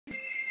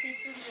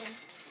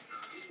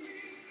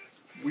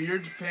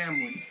Weird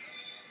Family.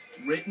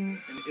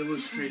 Written and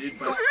illustrated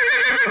by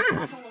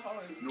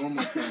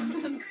Normal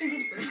Family.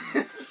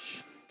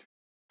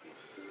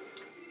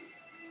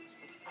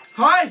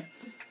 Hi!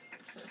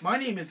 My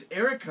name is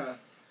Erica.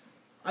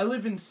 I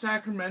live in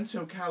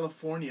Sacramento,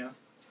 California.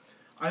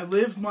 I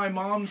live my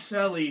mom,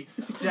 Sally,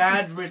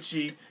 dad,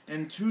 Richie,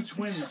 and two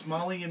twins,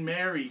 Molly and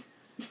Mary,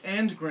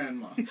 and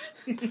Grandma.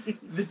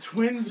 The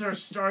twins are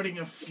starting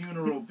a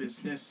funeral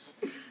business,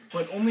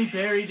 but only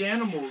buried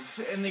animals,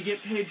 and they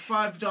get paid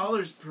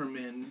 $5 per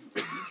min.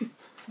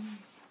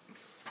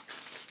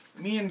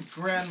 Me and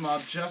Grandma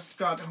just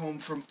got home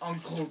from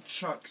Uncle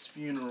Chuck's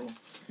funeral.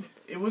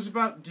 It was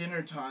about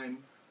dinner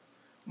time.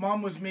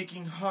 Mom was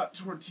making hot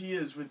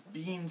tortillas with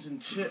beans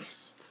and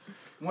chips.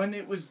 When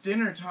it was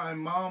dinner time,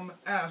 Mom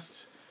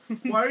asked,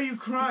 "Why are you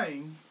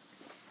crying?"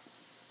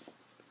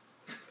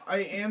 I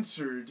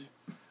answered,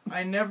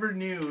 "I never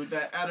knew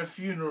that at a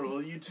funeral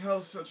you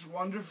tell such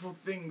wonderful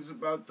things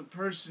about the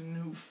person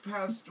who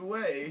passed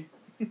away."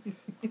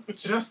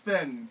 Just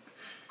then,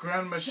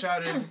 Grandma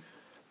shouted,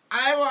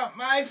 "I want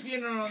my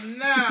funeral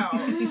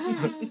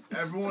now!"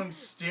 Everyone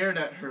stared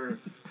at her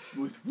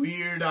with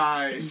weird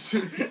eyes.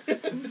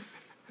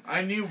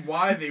 I knew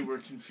why they were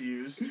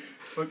confused,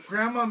 but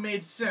Grandma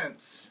made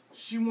sense.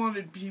 She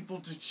wanted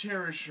people to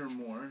cherish her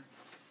more.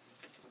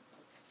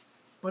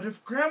 But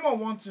if Grandma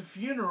wants a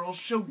funeral,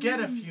 she'll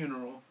get a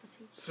funeral.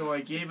 So I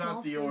gave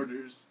out the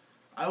orders.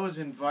 I was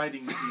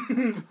inviting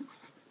people.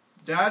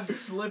 Dad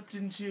slipped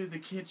into the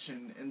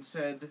kitchen and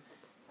said,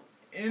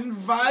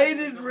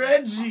 "Invited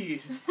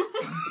Reggie."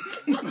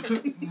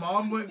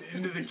 Mom went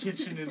into the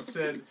kitchen and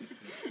said,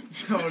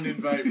 "Don't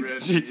invite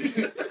Reggie."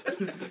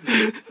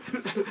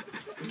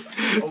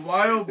 A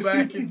while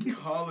back in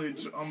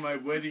college, on my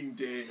wedding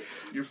day,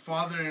 your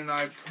father and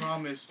I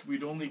promised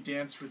we'd only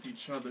dance with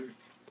each other.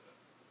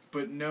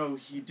 But no,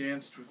 he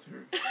danced with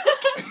her.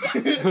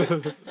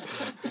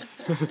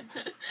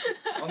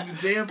 On the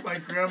day of my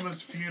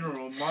grandma's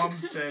funeral, Mom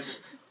said,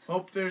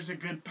 "Hope there's a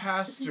good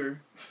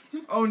pastor."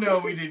 Oh no,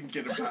 we didn't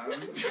get a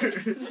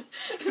pastor.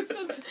 It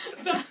says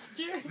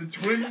pasture. The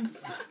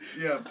twins,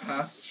 yeah,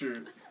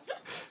 pasture.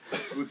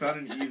 Without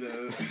an E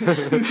though.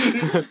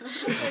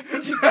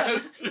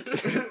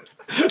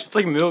 It's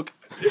like milk.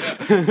 Yeah.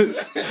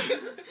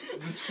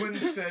 The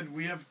twins said,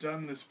 "We have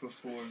done this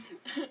before."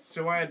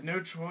 So I had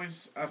no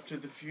choice. After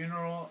the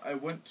funeral, I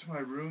went to my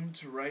room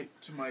to write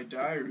to my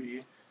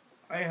diary,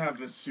 "I have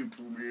a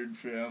super weird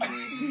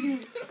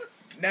family."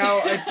 Now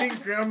I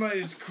think Grandma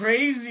is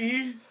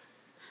crazy,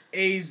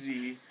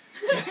 AZ,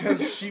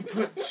 because she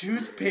put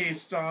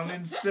toothpaste on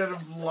instead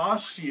of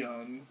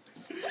lotion.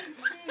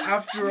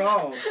 After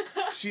all,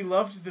 she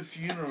loved the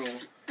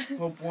funeral.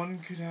 Hope one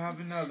could have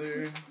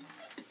another.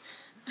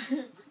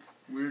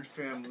 Weird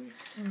Family.